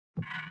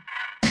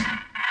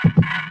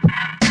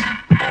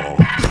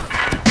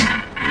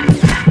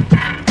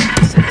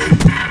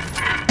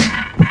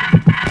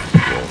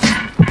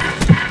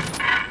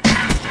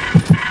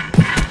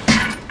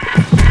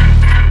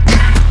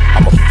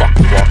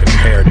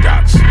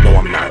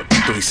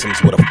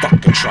Threesomes with a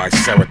fucking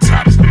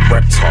triceratops.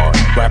 Repped hard,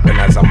 rapping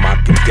as I'm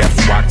mocking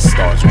death rock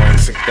stars. Wearing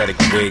synthetic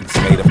wigs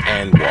made of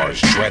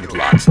anwars,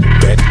 dreadlocks,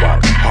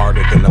 bedrock,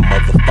 harder than a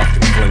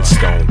motherfucking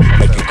Flintstone.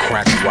 Making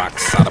crack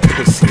rocks out of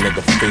pussy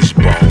nigga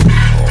fishbone.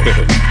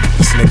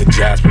 This nigga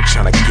Jasper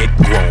tryna get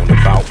grown.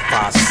 About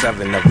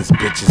 5'7" of his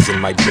bitches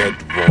in my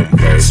bedroom.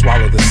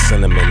 Swallow the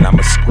cinnamon,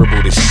 I'ma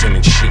scribble this shit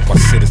and shit while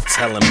Sid is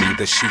telling me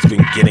that she's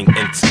been getting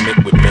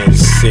intimate with men.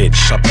 Sid,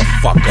 shut the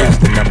fuck up. Here's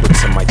the number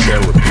to my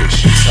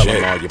therapist. You tell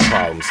him all your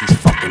problems, he's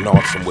fucking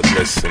awesome with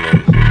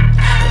listening.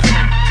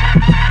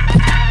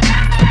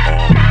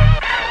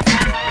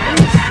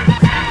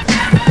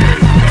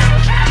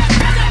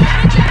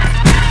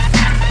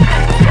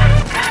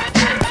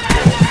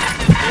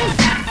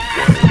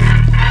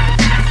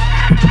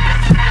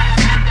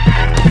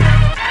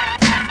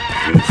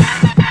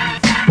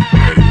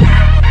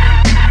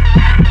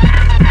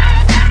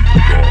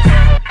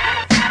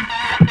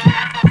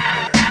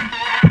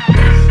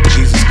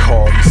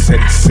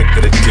 He's sick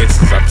of the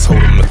disses. I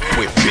told him to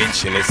quit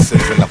bitching. It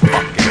says in the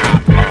fucking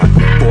hotline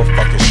for a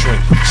fucking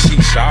shrink.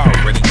 Sheesh, I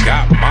already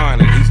got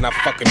mine and he's not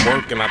fucking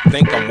working. I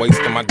think I'm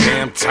wasting my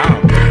damn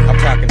time. I'm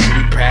clocking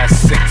 3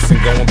 past 6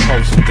 and going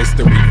postal. This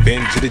the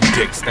revenge of the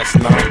dicks. That's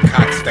 9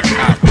 cocks that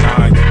cop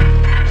 9.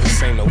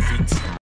 This ain't no VT.